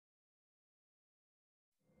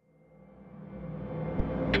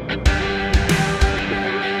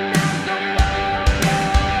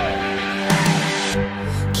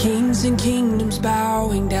Kings and kingdoms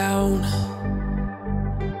bowing down.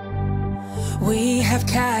 We have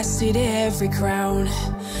casted every crown.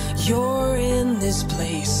 You're in this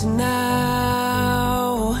place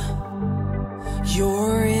now.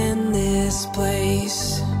 You're in this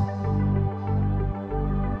place.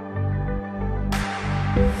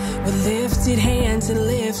 With lifted hands and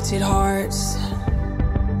lifted hearts,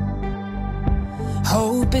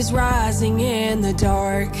 hope is rising in the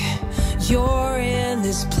dark. You're in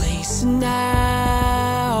this place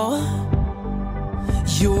now.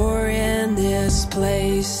 You're in this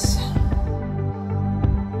place.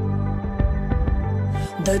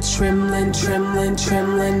 The trembling, trembling,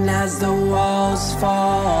 trembling as the walls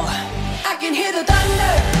fall. I can hear the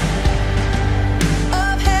thunder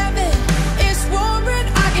of heaven. It's roaring.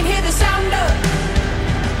 I can hear the sound of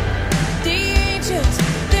the angels.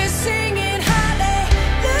 They're singing hallelujah.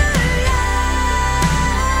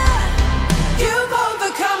 You've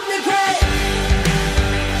overcome the grave.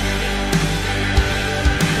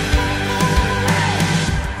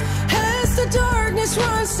 As the darkness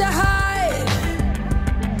wants to hide,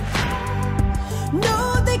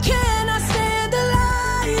 no, they cannot stand the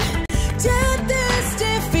light. Death is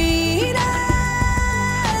defeated.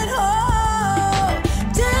 Oh,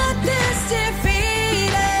 death is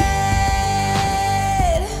defeated.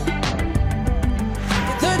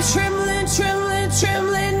 The trembling, trembling,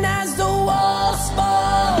 trembling as the walls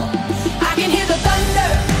fall. I can hear the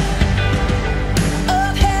thunder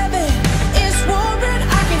of heaven. It's roaring.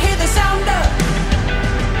 I can hear the sound of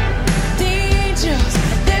the angels.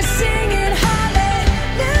 They're singing hallelujah.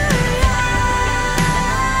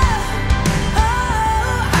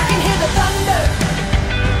 Oh, I can hear the thunder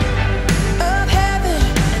of heaven.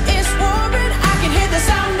 It's roaring. I can hear the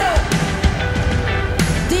sound of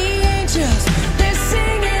the angels. They're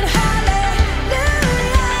singing hallelujah.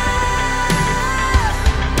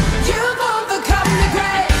 You've overcome the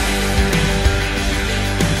grave.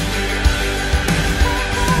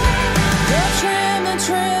 They're trembling,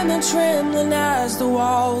 trembling, trembling as the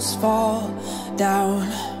walls fall down.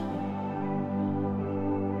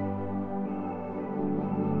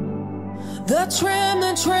 The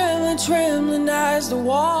trembling, trembling, trembling as the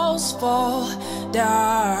walls fall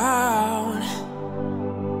down.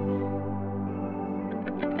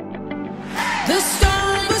 The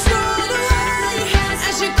storm was rolled away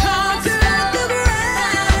as you conquered the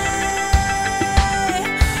grave.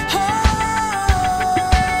 Oh,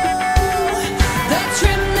 the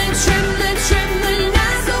trembling, trembling, trembling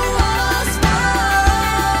as the walls fall.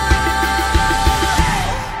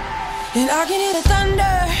 And I can hear the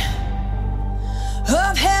thunder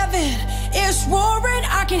of heaven. It's roaring.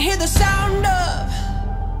 I can hear the sound of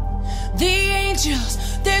the angels.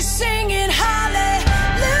 They're singing hallelujah.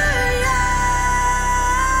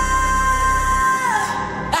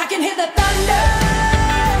 I can hear the thunder